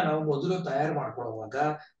 ನಕ್ಷೆಯನ್ನ ನಾವು ಮೊದಲು ತಯಾರು ಮಾಡ್ಕೊಳ್ಳುವಾಗ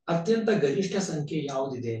ಅತ್ಯಂತ ಗರಿಷ್ಠ ಸಂಖ್ಯೆ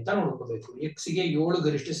ಯಾವುದಿದೆ ಅಂತ ನೋಡ್ಕೋಬೇಕು. ಎಕ್ಸ್ ಗೆ 7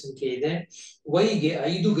 ಗರಿಷ್ಠ ಸಂಖ್ಯೆ ಇದೆ, ವೈಗೆ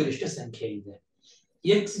 5 ಗರಿಷ್ಠ ಸಂಖ್ಯೆ ಇದೆ.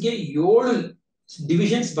 ಎಕ್ಸ್ ಗೆ 7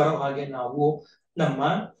 ಡಿವಿಷನ್ಸ್ ಬರೋ ಹಾಗೆ ನಾವು ನಮ್ಮ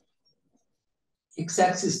ಎಕ್ಸ್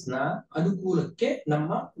ಆಕ್ಸಿಸ್ ನ ಅನುಕೂಲಕ್ಕೆ ನಮ್ಮ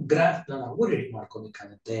ಗ್ರಾಫ್ ನ ನಾವು ರೆಡಿ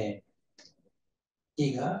ಮಾಡ್ಕೋಬೇಕಾಗತ್ತೆ.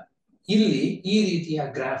 ಈಗ ಇಲ್ಲಿ ಈ ರೀತಿಯ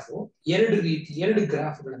ಗ್ರಾಫ್, ಎರಡು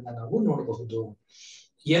ಗ್ರಾಫ್ ಗಳನ್ನ ನಾವು ನೋಡಬಹುದು.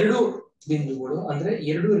 2 ಬಿಂದುಗಳು ಅಂದ್ರೆ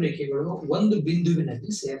 2 ರೇಖೆಗಳು ಒಂದು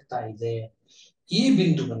ಬಿಂದುವಿನಲ್ಲಿ ಸೇರ್ತಾ ಇದೆ. ಈ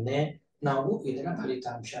ಬಿಂದುವನ್ನೇ ನಾವು ಇದರ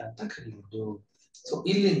ಫಲಿತಾಂಶ ಅಂತ ಕರೆಯುವುದು. ಸೊ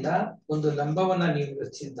ಇಲ್ಲಿಂದ ಒಂದು ಲಂಬವನ್ನ ನೀವು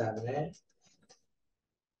ರಚಿಸಿದ್ದಾದ್ರೆ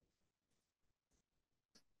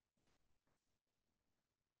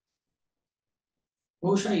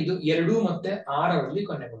ಬಹುಶಃ ಇದು 2 ಮತ್ತೆ 6ರಲ್ಲಿ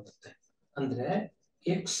ಕೊನೆಗೊಳ್ಳುತ್ತೆ. ಅಂದ್ರೆ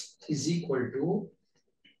X is equal to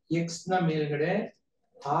X ನ ಮೇಲ್ಗಡೆ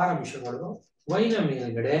 6 ಅಂಶಗಳು, ವೈ ನ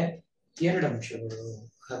ಮೇಲ್ಗಡೆ 2 ಅಂಶಗಳು.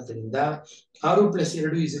 ಆದ್ದರಿಂದ 6 +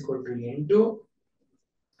 2 ಇಸ್ ಈಕ್ವಲ್ ಟು 8.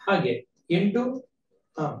 ಹಾಗೆ 8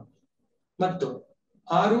 ಮತ್ತು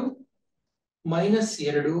 6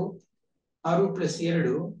 - 2, 6 +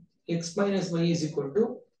 2 X minus Y is equal to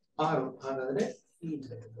 6. ಹಾಗಾದ್ರೆ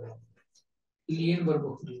ಇಲ್ಲಿ ಏನ್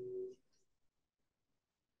ಬರಬಹುದು,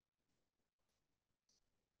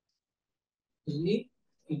 ಇಲ್ಲಿ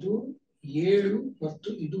ಇದು 7 ಮತ್ತು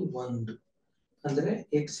ಇದು 1. ಅಂದ್ರೆ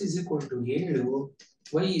X is equal to 7,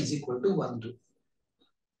 Y is equal to 1.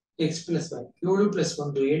 X plus Y 7 +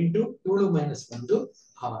 1 8, 7 - 1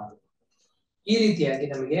 6. ಈ ರೀತಿಯಾಗಿ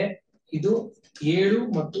ನಮಗೆ ಇದು 7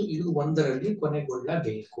 ಮತ್ತು ಇದು 1ರಲ್ಲಿ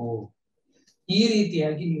ಕೊನೆಗೊಳ್ಳಬೇಕು. ಈ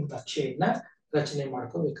ರೀತಿಯಾಗಿ ನೀವು ನಕ್ಷೆಯನ್ನ ರಚನೆ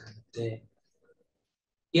ಮಾಡ್ಕೋಬೇಕಾಗುತ್ತೆ.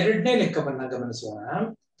 ಎರಡನೇ ಲೆಕ್ಕವನ್ನ ಗಮನಿಸೋಣ.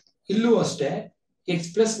 ಇಲ್ಲೂ ಅಷ್ಟೇ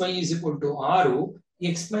X plus Y is equal to 6,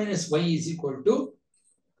 X minus Y is equal to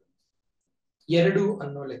 2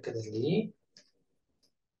 ಅನ್ನೋ ಲೆಕ್ಕದಲ್ಲಿ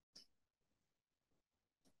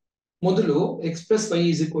ಮೊದಲು X plus Y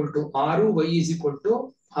is equal to 6, Y is equal to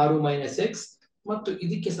 6 - X ಮತ್ತು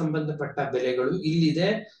ಇದಕ್ಕೆ ಸಂಬಂಧಪಟ್ಟ ಬೆಲೆಗಳು ಇಲ್ಲಿದೆ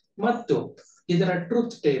ಮತ್ತು ಇದರ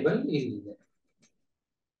ಟ್ರೂತ್ ಟೇಬಲ್ ಇಲ್ಲಿದೆ.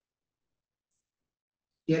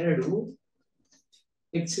 2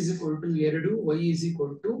 X is equal to 2, Y is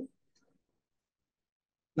equal to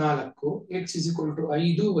 4, X is equal to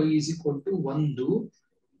 5, Y is equal to 1,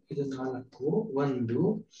 ಇದು 4 1,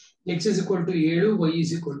 X is equal to 7, Y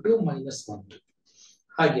is equal to -1.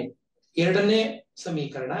 ಹಾಗೆ ಎರಡನೇ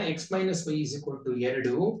ಸಮೀಕರಣ X minus Y is equal to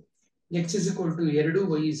 2, X is equal to 2,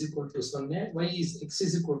 Y is equal to 0, X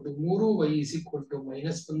is equal to 3, Y is equal to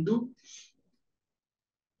 -1,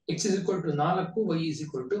 X is equal to 4, Y is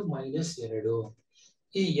equal to -2.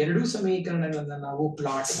 ಈ ಎರಡು ಸಮೀಕರಣಗಳನ್ನ ನಾವು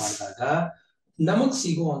plot ಮಾಡಿದಾಗ ನಮಗ್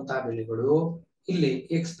ಸಿಗುವಂತಹ ಬೆಲೆಗಳು ಇಲ್ಲಿ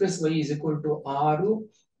X plus Y is equal to 6,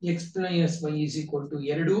 X plus Y is equal to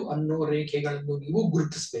 2 ಅನ್ನೋ ರೇಖೆಗಳನ್ನು ನೀವು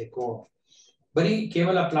ಗುರುತಿಸಬೇಕು. ಬರೀ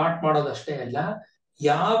ಕೇವಲ ಪ್ಲಾಟ್ ಮಾಡೋದಷ್ಟೇ ಅಲ್ಲ,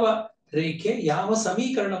 ಯಾವ ರೇಖೆ ಯಾವ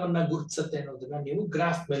ಸಮೀಕರಣವನ್ನ ಗುರುತಿಸುತ್ತೆ ಅನ್ನೋದನ್ನ ನೀವು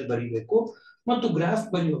ಗ್ರಾಫ್ ಮೇಲೆ ಬರೀಬೇಕು. ಮತ್ತು ಗ್ರಾಫ್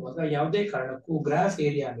ಬರೆಯುವಾಗ ಯಾವುದೇ ಕಾರಣಕ್ಕೂ ಗ್ರಾಫ್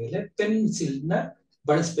ಏರಿಯಾ ಮೇಲೆ ಪೆನ್ಸಿಲ್ ನ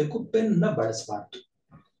ಬಳಸಬೇಕು, ಪೆನ್ ನ ಬಳಸಬಾರ್ದು.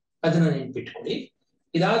 ಅದನ್ನ ನೆನ್ಪಿಟ್ಕೊಳ್ಳಿ.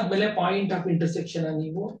 ಇದಾದ್ಮೇಲೆ ಪಾಯಿಂಟ್ ಆಫ್ ಇಂಟರ್ಸೆಕ್ಷನ್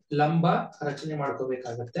ನೀವು ಲಂಬ ರಚನೆ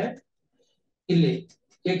ಮಾಡ್ಕೋಬೇಕಾಗತ್ತೆ. ಇಲ್ಲಿ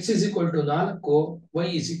x is equal to 4, y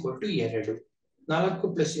is equal to 2. 4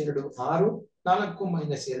 plus 2 6, 4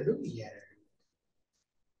 minus 2 2.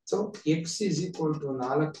 So x is equal to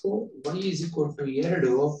 4, y is equal to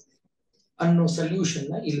 2 ಅನ್ನೋ ಸೊಲ್ಯೂಷನ್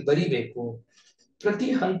ನ ಇಲ್ಲಿ ಬರಿಬೇಕು. ಪ್ರತಿ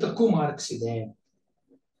ಹಂತಕ್ಕೂ ಮಾರ್ಕ್ಸ್ ಇದೆ.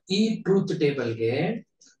 ಈ ಟ್ರೂತ್ ಟೇಬಲ್ಗೆ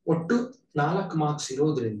ಒಟ್ಟು 4 ಮಾರ್ಕ್ಸ್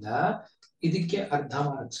ಇರೋದ್ರಿಂದ ಇದಕ್ಕೆ ಅರ್ಧ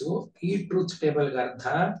ಮಾರ್ಕ್ಸ್, ಈ ಟ್ರೂತ್ ಟೇಬಲ್ಗೆ ಅರ್ಧ,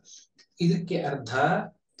 ಇದಕ್ಕೆ ಅರ್ಧ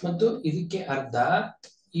ಮತ್ತು ಇದಕ್ಕೆ ಅರ್ಧ,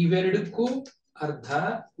 ಇವೆರಡಕ್ಕೂ ಅರ್ಧ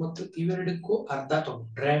ಮತ್ತು ಇವೆರಡಕ್ಕೂ ಅರ್ಧ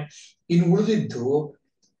ತಗೊಂಡ್ರೆ ಇನ್ನು ಉಳಿದಿದ್ದು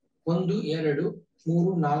 1 2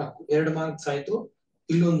 3 4 2 ಮಾರ್ಕ್ಸ್ ಆಯ್ತು.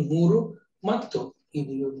 ಇಲ್ಲೊಂದು 3 ಮತ್ತು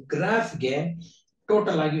ಇದು ಗ್ರಾಫ್ಗೆ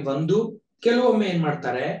ಟೋಟಲ್ ಆಗಿ 1. ಕೆಲವೊಮ್ಮೆ ಏನ್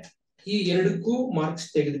ಮಾಡ್ತಾರೆ, ಈ ಎರಡಕ್ಕೂ ಮಾರ್ಕ್ಸ್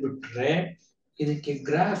ತೆಗೆದು ಬಿಟ್ರೆ ಇದಕ್ಕೆ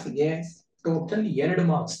ಗ್ರಾಫ್ಗೆ ಟೋಟಲ್ 2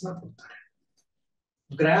 ಮಾರ್ಕ್ಸ್ ನ ಕೊಡ್ತಾರೆ.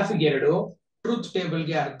 ಗ್ರಾಫ್ಗೆ 2, ಟ್ರೂತ್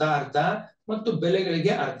ಟೇಬಲ್ಗೆ ಅರ್ಧ ಅರ್ಧ ಮತ್ತು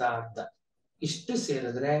ಬೆಲೆಗಳಿಗೆ ಅರ್ಧ ಅರ್ಧ. ಇಷ್ಟು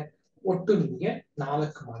ಸೇರಿದ್ರೆ ಒಟ್ಟು ನಿಮ್ಗೆ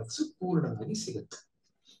 4 ಮಾರ್ಕ್ಸ್ ಪೂರ್ಣವಾಗಿ ಸಿಗುತ್ತೆ.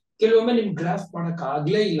 ಕೆಲವೊಮ್ಮೆ ನಿಮ್ ಗ್ರಾಫ್ ಮಾಡಕ್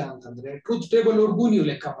ಆಗ್ಲೇ ಇಲ್ಲ ಅಂತಂದ್ರೆ ಟ್ರೂತ್ ಟೇಬಲ್ ವರ್ಗೂ ನೀವು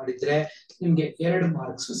ಲೆಕ್ಕ ಮಾಡಿದ್ರೆ ನಿಮ್ಗೆ 2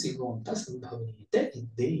 ಮಾರ್ಕ್ಸ್ ಸಿಗುವಂತ ಸಂಭವನೀಯತೆ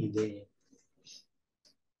ಇದ್ದೇ ಇದೆ.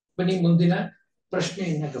 ಬನ್ನಿ ಮುಂದಿನ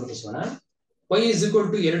ಪ್ರಶ್ನೆಯನ್ನ ಗಮನಿಸೋಣ. y is equal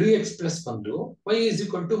to 2x plus 1, y is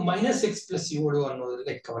equal to minus x plus 7 ಅನ್ನೋದ್ರ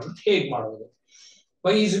ಲೆಕ್ಕವನ್ನು ಹೇಗೆ ಮಾಡೋದು?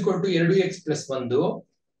 y is equal to 2x plus 1,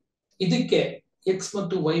 ಇದಕ್ಕೆ x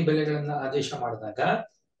ಮತ್ತು y ಬೆಲೆಗಳನ್ನ ಆದೇಶ ಮಾಡಿದಾಗ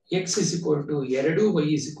x is equal to 2, y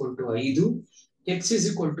is equal to 5, x is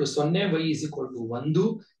equal to 0, y is equal to 1,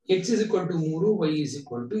 x is equal to 3, y is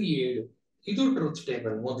equal to 7. ಇದು truth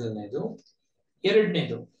table ಮೊದಲನೇದು.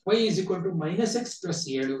 ಎರಡನೇದು y is equal to minus x plus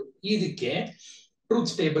 7, ಇದಕ್ಕೆ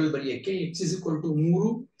truth table ಬರೆಯಕ್ಕೆ x is equal to 3,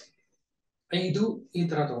 5 ಈ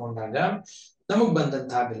ತರ ತಗೊಂಡಾಗ ನಮಗ್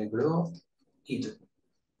ಬಂದಂತಹ ಬೆಲೆಗಳು ಇದು.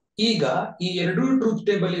 ಈಗ ಈ ಎರಡು ಟ್ರೂತ್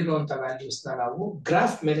ಟೇಬಲ್ ಇರುವಂತಹ ವ್ಯಾಲ್ಯೂಸ್ ನ ನಾವು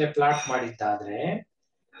ಗ್ರಾಫ್ ಮೇಲೆ ಪ್ಲಾಟ್ ಮಾಡಿದ್ದಾದ್ರೆ,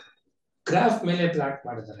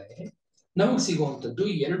 ನಮಗ್ ಸಿಗುವಂತದ್ದು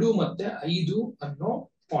 2 ಮತ್ತೆ 5 ಅನ್ನೋ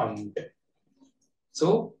ಪಾಯಿಂಟ್. ಸೊ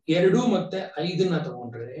 2 ಮತ್ತೆ 5 ನ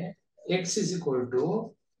ತಗೊಂಡ್ರೆ x is equal to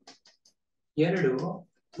 2,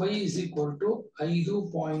 y is equal to 5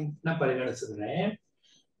 point ನ ಪರಿಗಣಿಸಿದ್ರೆ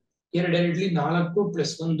 2 2 4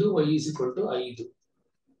 plus 1, y is equal to 5,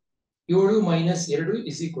 7 minus 2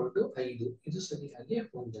 is equal to 5. ಇದು ಸರಿಯಾಗಿ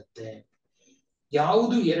ಹೊಂದುತ್ತೆ.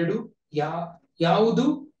 ಯಾವುದು 2, ಯಾವುದು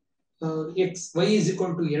y is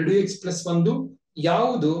equal to 2x plus 1,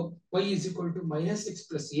 ಯಾವುದು y is equal to minus x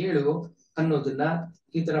plus 7 ಅನ್ನೋದನ್ನ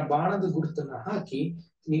ಈ ತರ ಬಾಣದ ಗುರುತನ್ನ ಹಾಕಿ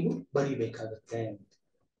ನೀವು ಬರಿಬೇಕಾಗುತ್ತೆ.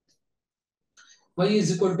 y is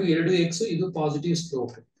equal to 2x, ಇದು positive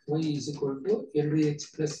slope. y is equal to 2x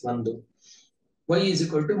plus 1, y is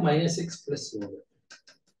equal to minus x plus 7.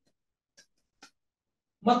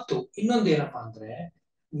 ಮತ್ತು ಇನ್ನೊಂದೇನಪ್ಪಾ ಅಂದ್ರೆ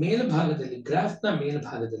ಮೇಲ್ಭಾಗದಲ್ಲಿ, ಗ್ರಾಫ್ ನ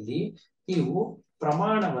ಮೇಲ್ಭಾಗದಲ್ಲಿ ನೀವು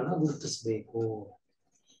ಪ್ರಮಾಣವನ್ನು ಗುರುತಿಸಬೇಕು.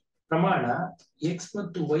 ಪ್ರಮಾಣ x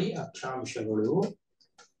ಮತ್ತು y ಅಕ್ಷಾಂಶಗಳು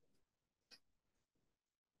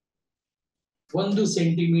 1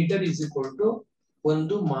 centimetre is equal to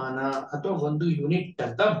 1 ಮಾನ ಅಥವಾ 1 ಯೂನಿಟ್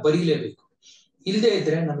ಅಂತ ಬರೀಲೇಬೇಕು. ಇಲ್ಲದೆ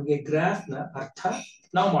ಇದ್ರೆ ನಮಗೆ ಗ್ರಾಫ್ ನ ಅರ್ಥ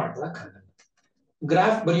ನಾವು ಮಾಡ್ಕೊಳಕ್ಕಾಗಲ್ಲ.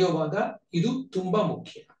 ಗ್ರಾಫ್ ಬರೆಯುವಾಗ ಇದು ತುಂಬಾ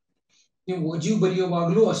ಮುಖ್ಯ. ನೀವು ಒಜಿವ್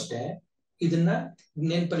ಬರೆಯುವಾಗ್ಲೂ ಅಷ್ಟೇ ಇದನ್ನ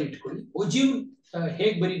ನೆನಪಲ್ಲಿ ಇಟ್ಕೊಳ್ಳಿ. ಒಜಿವ್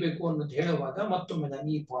ಹೇಗ್ ಬರಿಬೇಕು ಅನ್ನೋದು ಹೇಳುವಾಗ ಮತ್ತೊಮ್ಮೆ ನಾನು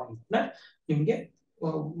ಈ ಪಾಯಿಂಟ್ ನ ನಿಮ್ಗೆ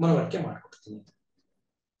ಮನವರಿಕೆ ಮಾಡ್ಕೊಡ್ತೀನಿ.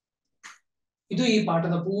 ಇದು ಈ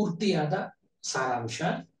ಪಾಠದ ಪೂರ್ತಿಯಾದ ಸಾರಾಂಶ.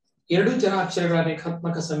 2 ಚರಾಕ್ಷರಗಳ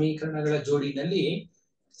ರೇಖಾತ್ಮಕ ಸಮೀಕರಣಗಳ ಜೋಡಿನಲ್ಲಿ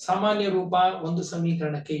ಸಾಮಾನ್ಯ ರೂಪ ಒಂದು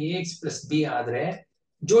ಸಮೀಕರಣಕ್ಕೆ ax plus b ಆದ್ರೆ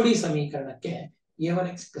ಜೋಡಿ ಸಮೀಕರಣಕ್ಕೆ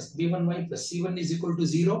a1x plus b1y plus c1 is equal to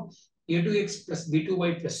 0, a2x plus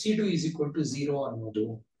b2y plus c2 is equal to 0 ಅನ್ನೋದು.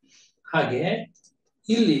 ಹಾಗೆ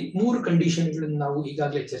ಇಲ್ಲಿ 3 ಕಂಡೀಷನ್ಗಳನ್ನು ನಾವು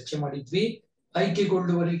ಈಗಾಗಲೇ ಚರ್ಚೆ ಮಾಡಿದ್ವಿ.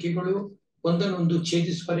 ಆಯ್ಕೆಗೊಳ್ಳುವ ರೇಖೆಗಳು, ಒಂದನ್ನೊಂದು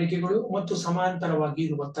ಛೇದಿಸುವ ರೇಖೆಗಳು ಮತ್ತು ಸಮಾಂತರವಾಗಿ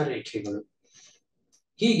ಇರುವಂತಹ ರೇಖೆಗಳು.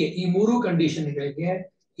 ಹೀಗೆ ಈ 3 ಕಂಡೀಷನ್ಗಳಿಗೆ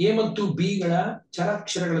ಎ ಮತ್ತು ಬಿ ಗಳ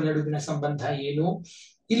ಚರಾಕ್ಷರಗಳ ನಡುವಿನ ಸಂಬಂಧ ಏನು?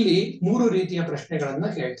 ಇಲ್ಲಿ 3 ರೀತಿಯ ಪ್ರಶ್ನೆಗಳನ್ನ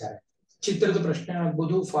ಕೇಳ್ತಾರೆ. ಚಿತ್ರದ ಪ್ರಶ್ನೆ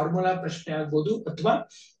ಆಗ್ಬೋದು, ಫಾರ್ಮುಲಾ ಪ್ರಶ್ನೆ ಆಗ್ಬೋದು, ಅಥವಾ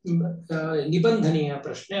ನಿಬಂಧನೆಯ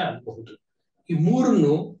ಪ್ರಶ್ನೆ ಆಗಬಹುದು. ಈ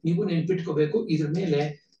 3ನ್ನು ನೀವು ನೆನ್ಪಿಟ್ಕೋಬೇಕು. ಇದ್ರ ಮೇಲೆ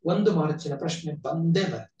 1 ಮಾರ್ಚಿನ ಪ್ರಶ್ನೆ ಬಂದೇ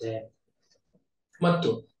ಬರುತ್ತೆ. ಮತ್ತು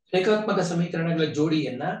ರೇಖಾತ್ಮಕ ಸಮೀಕರಣಗಳ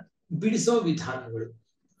ಜೋಡಿಯನ್ನ ಬಿಡಿಸೋ ವಿಧಾನಗಳು: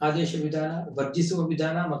 ಆದೇಶ ವಿಧಾನ, ವರ್ಜಿಸುವ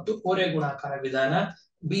ವಿಧಾನ ಮತ್ತು ಓರೆ ಗುಣಾಕಾರ ವಿಧಾನ.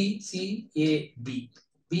 BCAB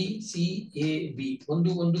 1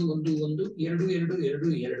 1 1 1 2 2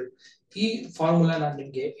 2 2. ಈ ಫಾರ್ಮುಲಾ ನಾನು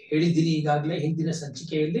ನಿಮ್ಗೆ ಹೇಳಿದ್ದೀನಿ ಈಗಾಗಲೇ ಹಿಂದಿನ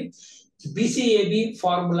ಸಂಚಿಕೆಯಲ್ಲಿ. BCAB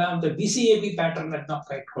ಫಾರ್ಮುಲಾ ಅಂತ BCAB ಪ್ಯಾಟರ್ನ್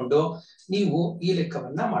ಜ್ಞಾಪಕ ಇಟ್ಕೊಂಡು ನೀವು ಈ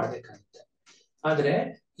ಲೆಕ್ಕವನ್ನ ಮಾಡಬೇಕಾಗುತ್ತೆ. ಆದ್ರೆ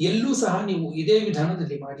ಎಲ್ಲೂ ಸಹ ನೀವು ಇದೇ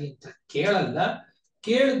ವಿಧಾನದಲ್ಲಿ ಮಾಡಿ ಅಂತ ಕೇಳಲ್ಲ.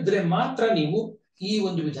 ಕೇಳಿದ್ರೆ ಮಾತ್ರ ನೀವು ಈ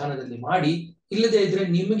ಒಂದು ವಿಧಾನದಲ್ಲಿ ಮಾಡಿ, ಇಲ್ಲದೆ ಇದ್ರೆ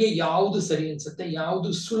ನಿಮಗೆ ಯಾವುದು ಸರಿ ಅನ್ಸುತ್ತೆ, ಯಾವುದು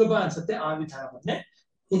ಸುಲಭ ಅನ್ಸುತ್ತೆ ಆ ವಿಧಾನವನ್ನೇ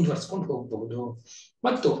ಮುಂದುವರ್ಸ್ಕೊಂಡು ಹೋಗಬಹುದು.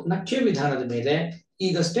 ಮತ್ತು ನಕ್ಷೆ ವಿಧಾನದ ಮೇಲೆ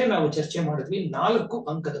ಈಗಷ್ಟೇ ನಾವು ಚರ್ಚೆ ಮಾಡಿದ್ವಿ, 4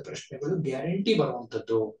 ಅಂಕದ ಪ್ರಶ್ನೆಗಳು ಗ್ಯಾರಂಟಿ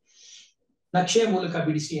ಬರುವಂತದ್ದು. ನಕ್ಷೆಯ ಮೂಲಕ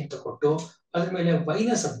ಬಿಡಿಸಿ ಅಂತ ಕೊಟ್ಟು ಅದ್ರ ಮೇಲೆ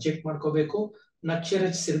ವೈನ ಸಬ್ಜೆಕ್ಟ್ ಮಾಡ್ಕೋಬೇಕು, ನಕ್ಷೆ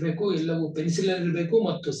ರಚಿಸಿರ್ಬೇಕು, ಎಲ್ಲವೂ ಪೆನ್ಸಿಲ್ ಇರಬೇಕು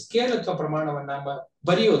ಮತ್ತು ಸ್ಕೇಲ್ ಅಥವಾ ಪ್ರಮಾಣವನ್ನ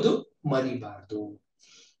ಬರೆಯೋದು ಮರಿಬಾರದು.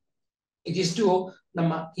 ಇದಿಷ್ಟು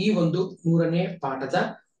ನಮ್ಮ ಈ ಒಂದು 3ನೇ ಪಾಠದ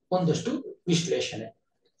ಒಂದಷ್ಟು ವಿಶ್ಲೇಷಣೆ.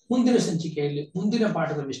 ಮುಂದಿನ ಸಂಚಿಕೆಯಲ್ಲಿ ಮುಂದಿನ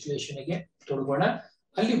ಪಾಠದ ವಿಶ್ಲೇಷಣೆಗೆ ತೊಡಗೋಣ.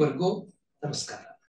 ಅಲ್ಲಿವರೆಗೂ ನಮಸ್ಕಾರ.